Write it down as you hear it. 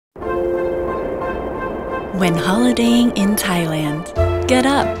When holidaying in Thailand, get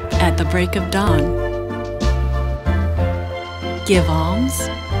up at the break of dawn. Give alms.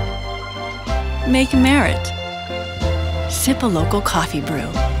 Make merit. Sip a local coffee brew.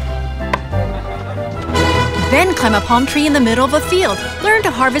 Then climb a palm tree in the middle of a field. Learn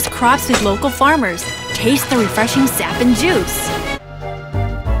to harvest crops with local farmers. Taste the refreshing sap and juice.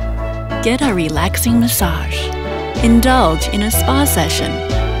 Get a relaxing massage. Indulge in a spa session.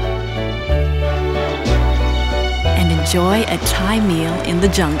 And enjoy a Thai meal in the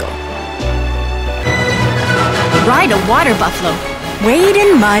jungle. Ride a water buffalo. Wade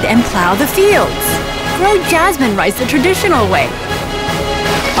in mud and plow the fields. Grow jasmine rice the traditional way.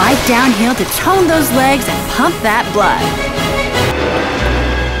 Bike downhill to tone those legs and pump that blood.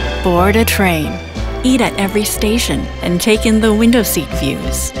 Board a train. Eat at every station and take in the window seat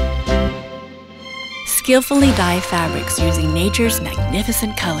views. Skillfully dye fabrics using nature's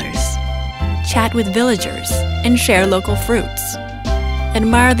magnificent colors. Chat with villagers and share local fruits.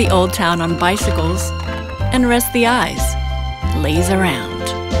 Admire the old town on bicycles and rest the eyes. Laze around.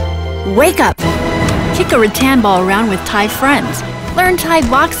 Wake up! Kick a rattan ball around with Thai friends. Learn Thai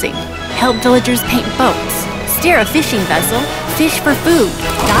boxing. Help villagers paint boats. Steer a fishing vessel. Fish for food.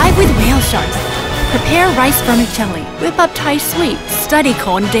 Dive with whale sharks. Prepare rice vermicelli. Whip up Thai sweets. Study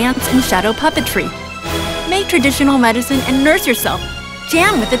koan dance and shadow puppetry. Make traditional medicine and nurse yourself.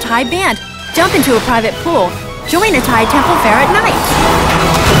 Jam with a Thai band. Jump into a private pool. Join a Thai temple fair at night.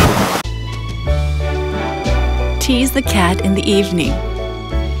 Tease the cat in the evening.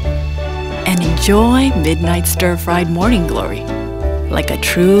 And enjoy midnight stir-fried morning glory like a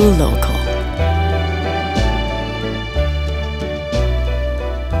true local.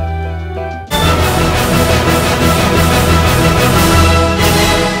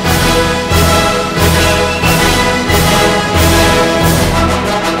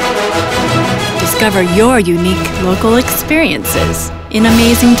 Discover your unique local experiences in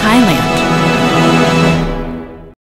amazing Thailand.